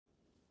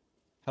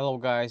Hello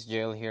guys,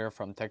 Jail here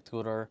from Tech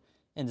Tutor.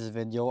 In this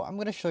video, I'm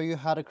going to show you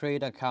how to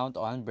create an account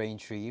on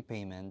Braintree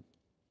Payment.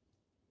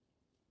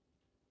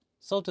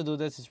 So to do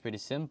this is pretty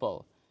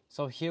simple.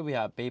 So here we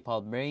have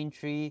PayPal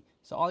Braintree.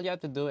 So all you have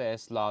to do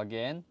is log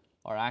in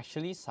or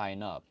actually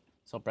sign up.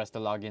 So press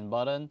the login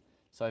button.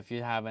 So if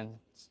you haven't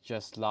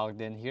just logged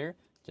in here,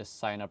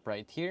 just sign up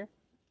right here.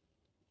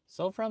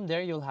 So from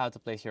there, you'll have to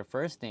place your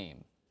first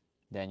name,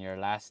 then your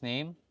last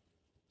name.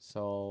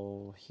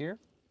 So here,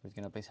 we're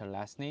going to place our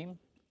last name.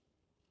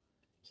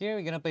 Here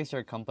we're gonna place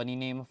your company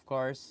name, of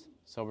course.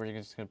 So we're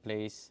just gonna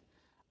place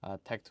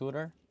Tech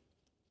Tutor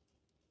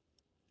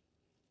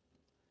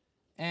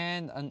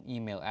and an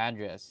email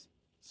address.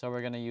 So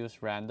we're gonna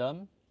use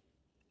random,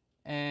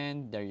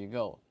 and there you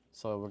go.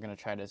 So we're gonna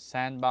try the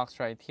sandbox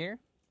right here.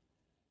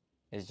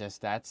 It's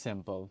just that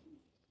simple.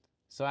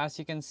 So as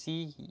you can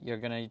see, you're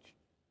gonna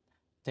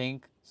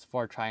think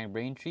for trying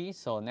Braintree.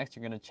 So next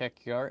you're gonna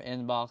check your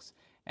inbox,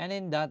 and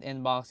in that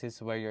inbox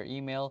is where your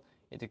email.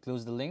 It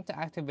includes the link to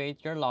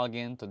activate your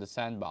login to the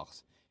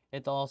sandbox.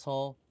 It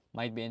also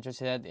might be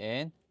interested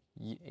in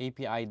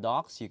API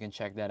docs. You can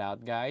check that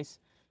out, guys.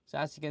 So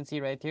as you can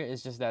see right here,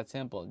 it's just that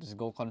simple. Just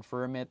go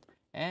confirm it,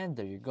 and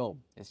there you go.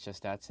 It's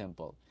just that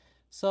simple.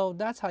 So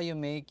that's how you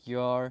make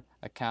your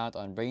account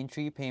on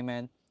Braintree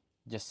Payment.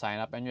 Just sign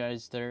up and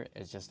register.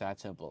 It's just that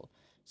simple.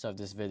 So if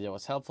this video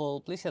was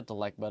helpful, please hit the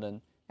like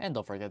button and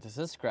don't forget to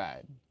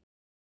subscribe.